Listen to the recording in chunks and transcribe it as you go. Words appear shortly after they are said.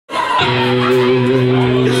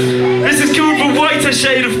This is called The Whiter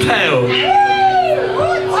Shade of Pale.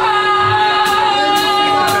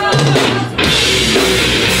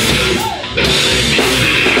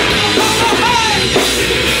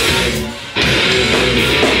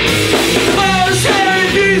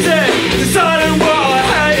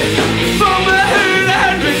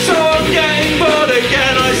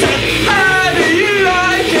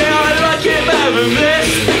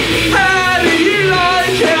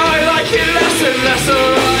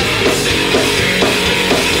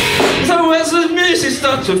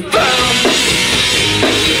 Start to fail.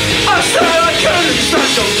 I said I couldn't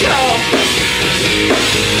stand your cow.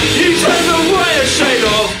 You turned away a shade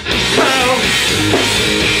of pale,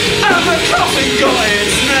 and the coffee got it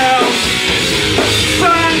now.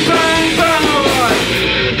 Bang, bang, bang, alright.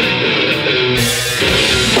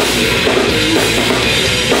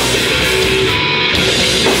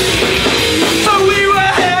 So we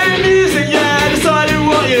were hearing music, yeah, deciding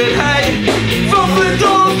what you'd hate. From the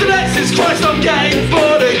doors to Lexus, Christ, I'm getting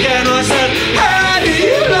bored again. I said, how do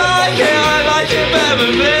you like it? I like it better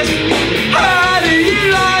than this. How do you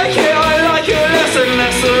like it? I like it less and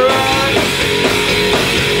less, alright.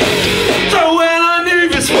 So when I knew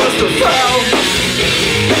this was the foul,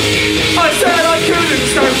 I said I couldn't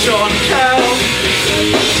stand John Kell.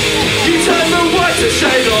 You turned the whiter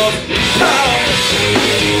shade of pale,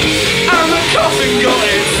 and the coffin got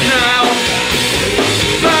it now.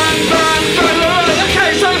 Bang, bang, bang, alright.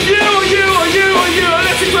 Okay, so if you or you or you or you are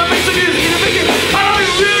listening to a piece of music and you're thinking, I don't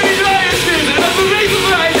really like this music, and the reason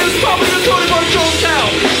for that is it was probably recorded by John Kell.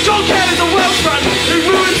 John Kell is a Welsh man who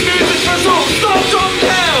ruins music for us all. Stop John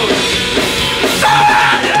Kell!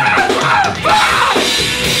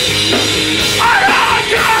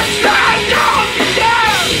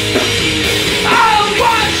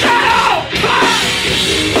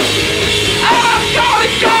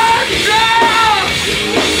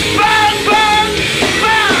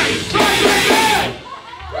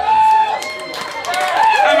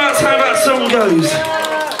 How that song goes.